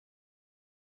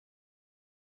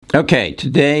Okay,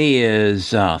 today is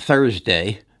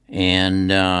Thursday, and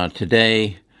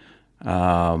today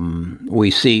we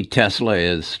see Tesla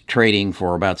is trading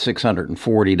for about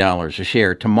 $640 a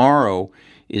share. Tomorrow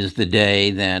is the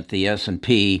day that the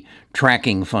S&P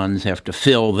tracking funds have to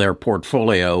fill their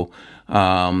portfolio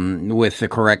with the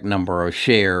correct number of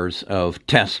shares of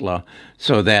Tesla,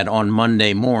 so that on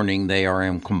Monday morning they are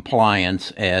in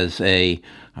compliance as a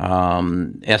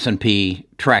S&P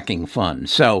tracking fund.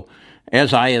 So,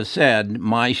 as I have said,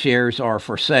 my shares are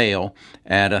for sale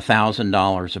at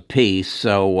 $1,000 a piece.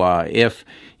 So if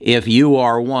you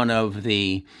are one of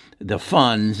the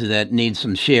funds that need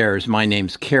some shares, my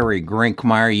name's Kerry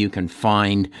Grinkmeyer. You can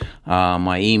find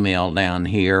my email down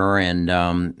here,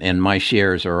 and my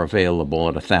shares are available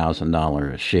at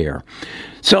 $1,000 a share.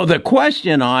 So the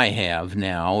question I have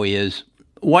now is,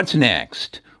 what's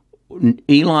next?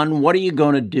 Elon, what are you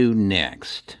going to do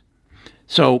next?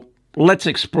 So let's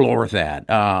explore that.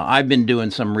 I've been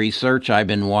doing some research. I've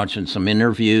been watching some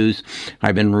interviews.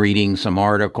 I've been reading some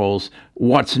articles.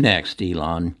 What's next,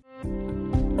 Elon?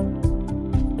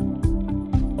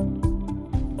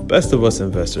 Best of Us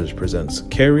Investors presents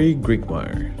Kerry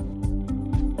Grinkmeyer.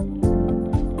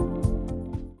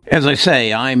 As I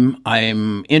say,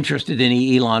 I'm interested in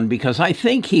Elon because I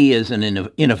think he is an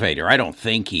innovator. I don't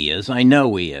think he is. I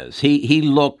know he is. He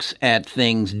looks at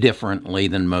things differently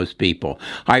than most people.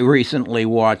 I recently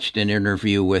watched an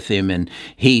interview with him, and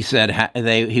he said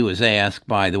he was asked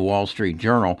by the Wall Street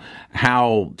Journal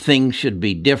how things should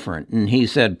be different, and he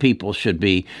said people should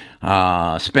be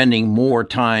spending more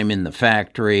time in the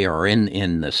factory or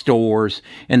in the stores,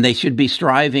 and they should be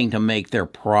striving to make their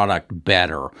product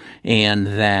better, and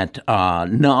that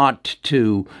not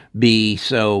to be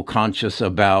so conscious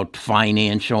about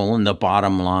financial and the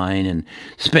bottom line and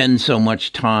spend so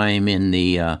much time in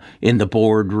the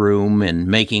boardroom and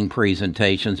making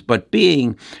presentations, but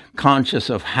being conscious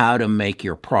of how to make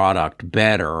your product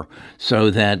better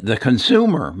so that the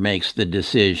consumer makes the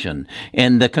decision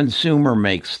and the consumer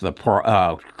makes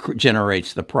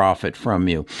generates the profit from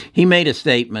you. He made a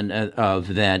statement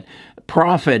of that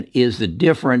profit is the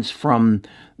difference from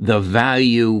the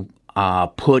value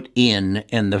put in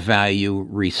and the value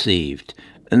received.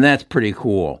 And that's pretty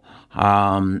cool.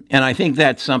 And I think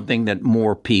that's something that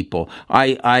more people,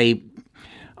 I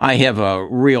have a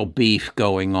real beef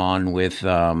going on with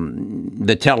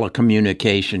the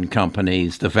telecommunication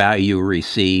companies, the value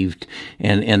received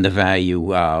and the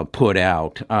value put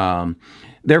out.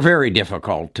 They're very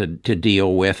difficult to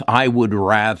deal with. I would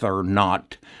rather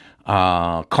not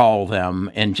call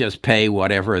them and just pay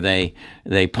whatever they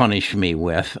punish me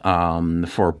with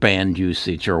for band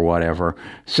usage or whatever.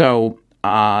 So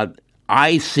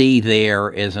I see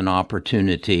there as an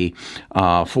opportunity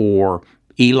for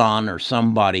Elon or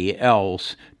somebody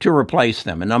else to replace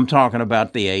them. And I'm talking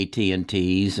about the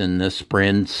AT&Ts and the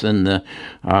Sprints and the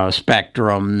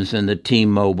Spectrums and the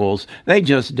T-Mobiles. They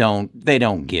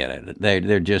don't get it.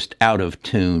 They're just out of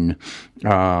tune.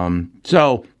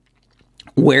 So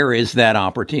where is that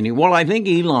opportunity? Well, I think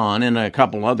Elon and a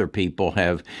couple other people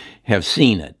have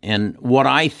seen it. And what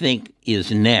I think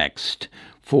is next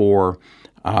for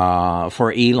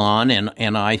Elon,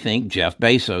 and I think Jeff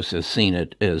Bezos has seen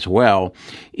it as well,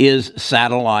 is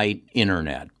satellite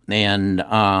internet. And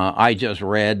I just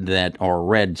read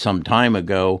some time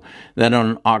ago, that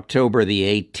on October the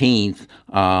 18th,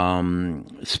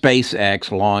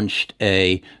 SpaceX launched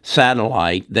a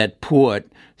satellite that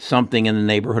put something in the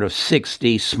neighborhood of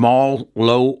 60 small,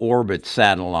 low-orbit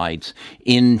satellites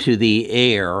into the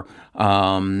air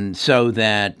so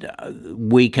that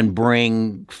we can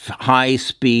bring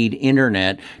high-speed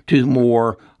internet to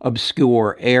more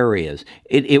obscure areas.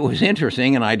 It was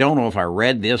interesting, and I don't know if I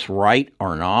read this right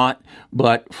or not,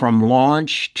 but from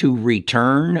launch to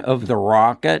return of the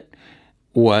rocket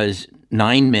was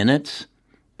 9 minutes.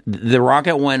 The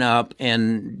rocket went up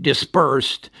and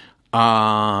dispersed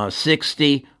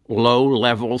 60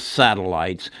 low-level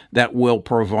satellites that will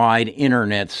provide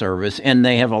internet service, and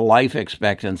they have a life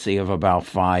expectancy of about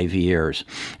 5 years.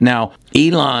 Now,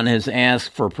 Elon has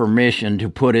asked for permission to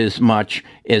put as much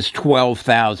as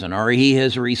 12,000, or he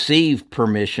has received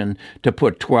permission to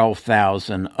put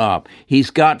 12,000 up.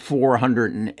 He's got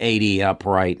 480 up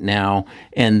right now,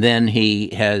 and then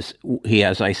he has,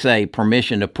 I say,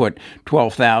 permission to put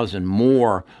 12,000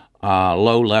 more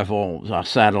low-level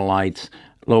satellites,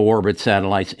 low-orbit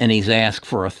satellites, and he's asked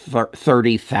for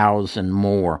 30,000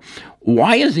 more.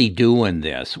 Why is he doing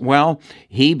this? Well,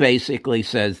 he basically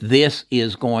says this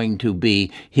is going to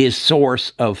be his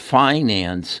source of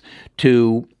finance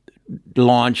to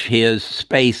launch his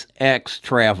SpaceX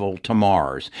travel to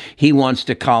Mars. He wants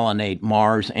to colonize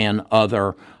Mars and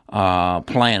other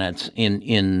planets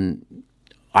in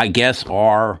I guess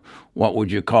what would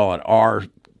you call it, our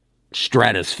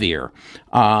stratosphere.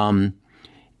 And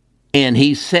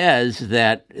he says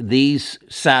that these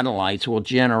satellites will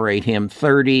generate him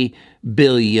 $30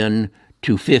 billion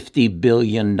to $50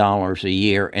 billion a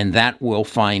year, and that will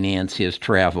finance his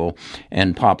travel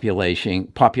and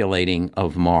populating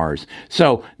of Mars.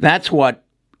 So that's what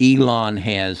Elon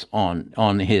has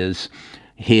on his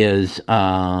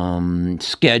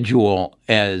schedule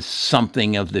as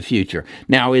something of the future.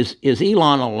 Now, is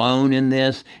Elon alone in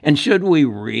this? And should we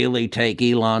really take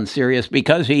Elon serious?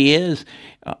 Because he is,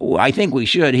 I think we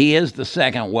should. He is the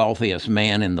second wealthiest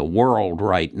man in the world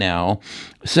right now,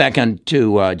 second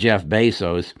to Jeff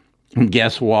Bezos. And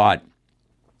guess what?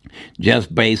 Jeff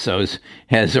Bezos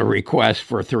has a request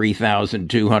for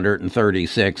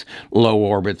 3,236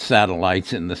 low-orbit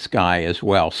satellites in the sky as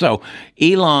well. So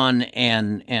Elon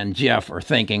and Jeff are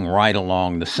thinking right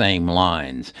along the same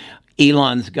lines.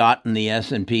 Elon's gotten the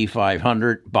S&P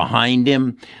 500 behind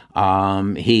him.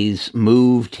 He's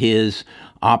moved his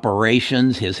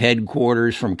operations, his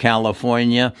headquarters from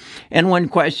California. And when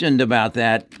questioned about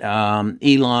that,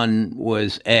 Elon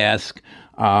was asked,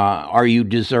 are you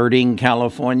deserting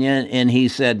California? And he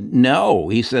said, no.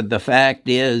 He said, the fact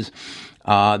is,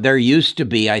 there used to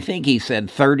be, I think he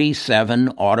said, 37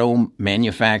 auto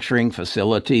manufacturing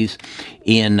facilities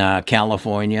in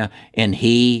California, and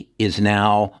he is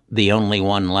now the only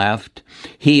one left.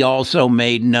 He also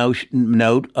made note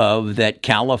of that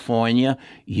California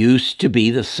used to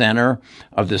be the center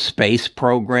of the space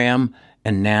program,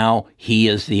 and now he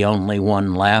is the only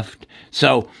one left.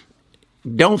 So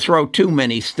don't throw too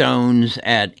many stones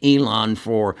at Elon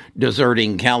for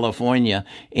deserting California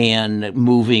and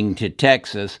moving to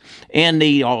Texas. And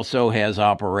he also has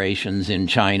operations in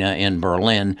China and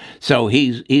Berlin, so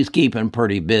he's keeping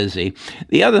pretty busy.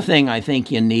 The other thing I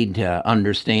think you need to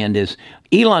understand is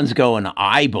Elon's going,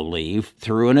 I believe,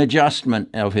 through an adjustment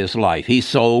of his life. He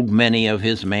sold many of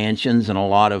his mansions and a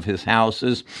lot of his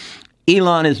houses.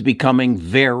 Elon is becoming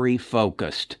very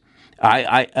focused.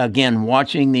 I again,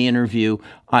 watching the interview,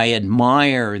 I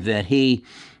admire that he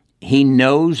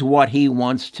knows what he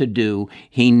wants to do.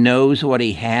 He knows what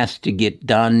he has to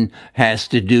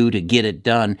do to get it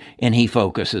done, and he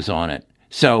focuses on it.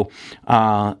 So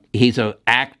he's an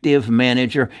active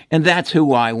manager, and that's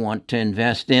who I want to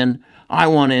invest in. I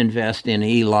want to invest in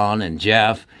Elon and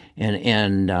Jeff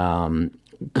and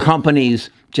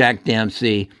companies, Jack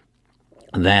Dempsey,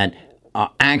 that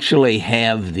actually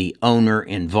have the owner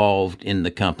involved in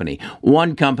the company.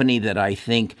 One company that I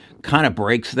think kind of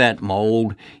breaks that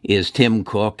mold is Tim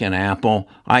Cook and Apple.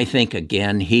 I think,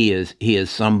 again, he is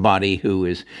somebody who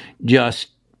is just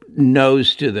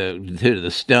nose to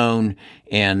the stone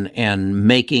and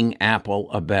making Apple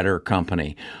a better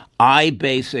company. I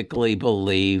basically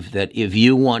believe that if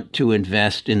you want to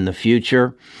invest in the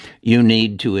future, you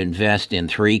need to invest in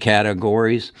three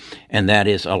categories, and that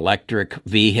is electric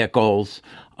vehicles,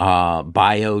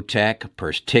 biotech,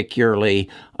 particularly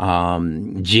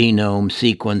genome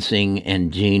sequencing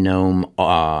and genome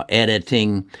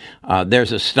editing.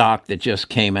 There's a stock that just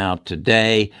came out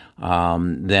today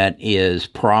that is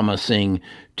promising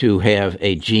to have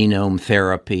a genome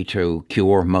therapy to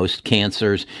cure most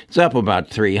cancers. It's up about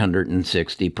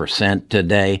 360%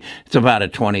 today. It's about a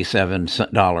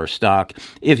 $27 stock.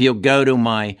 If you'll go to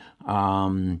my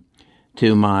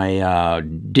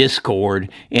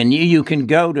Discord, and you can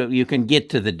get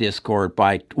to the Discord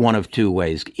by one of two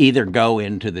ways. Either go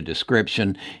into the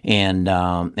description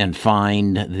and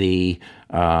find the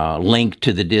link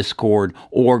to the Discord,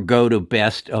 or go to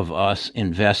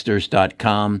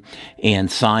bestofusinvestors.com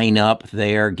and sign up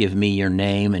there. Give me your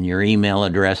name and your email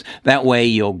address. That way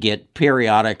you'll get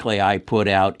periodically, I put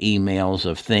out emails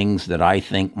of things that I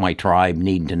think my tribe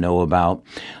need to know about.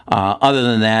 Other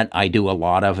than that, I do a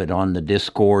lot of it on the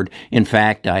Discord. In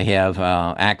fact, I have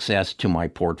access to my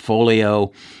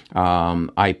portfolio.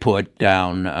 I put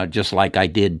down, just like I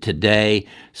did today,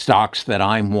 stocks that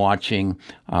I'm watching.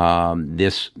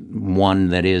 This one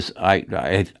that is,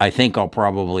 I think I'll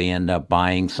probably end up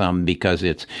buying some because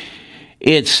it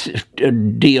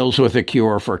deals with a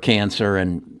cure for cancer,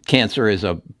 and cancer is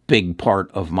a big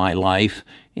part of my life,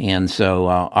 and so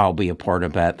I'll be a part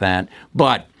of that.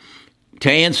 But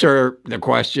to answer the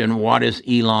question, what is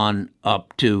Elon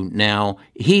up to now?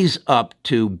 He's up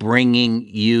to bringing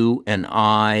you and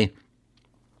I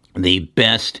the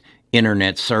best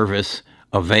internet service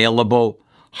available,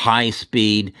 high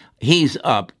speed. He's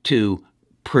up to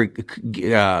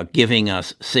giving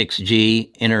us 6G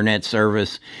internet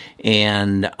service,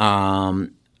 and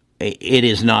it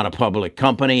is not a public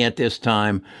company at this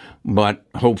time, but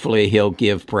hopefully he'll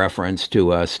give preference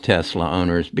to us Tesla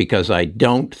owners, because I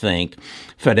don't think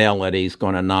Fidelity's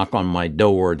going to knock on my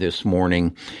door this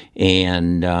morning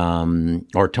and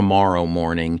or tomorrow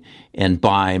morning and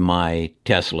buy my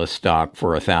Tesla stock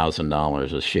for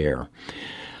 $1,000 a share.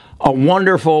 A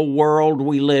wonderful world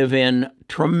we live in,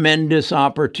 tremendous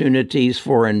opportunities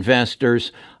for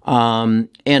investors. And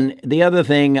the other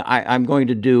thing, I'm going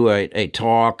to do a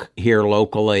talk here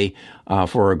locally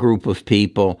for a group of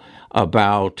people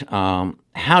about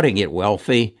how to get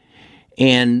wealthy.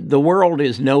 And the world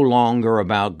is no longer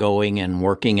about going and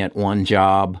working at one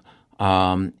job.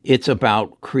 It's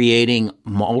about creating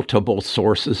multiple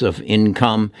sources of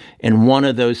income. And one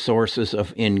of those sources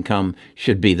of income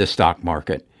should be the stock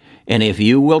market. And if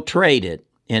you will trade it,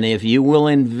 and if you will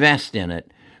invest in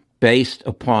it based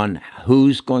upon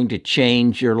who's going to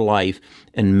change your life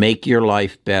and make your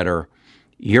life better,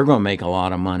 you're going to make a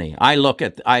lot of money. I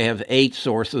have 8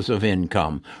 sources of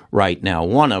income right now.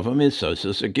 One of them is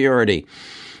Social Security.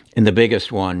 And the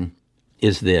biggest one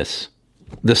is this,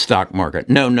 the stock market.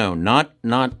 No, not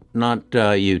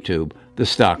YouTube, the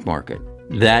stock market.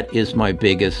 That is my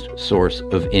biggest source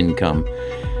of income,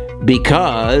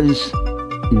 because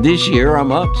this year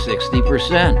I'm up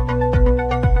 60%.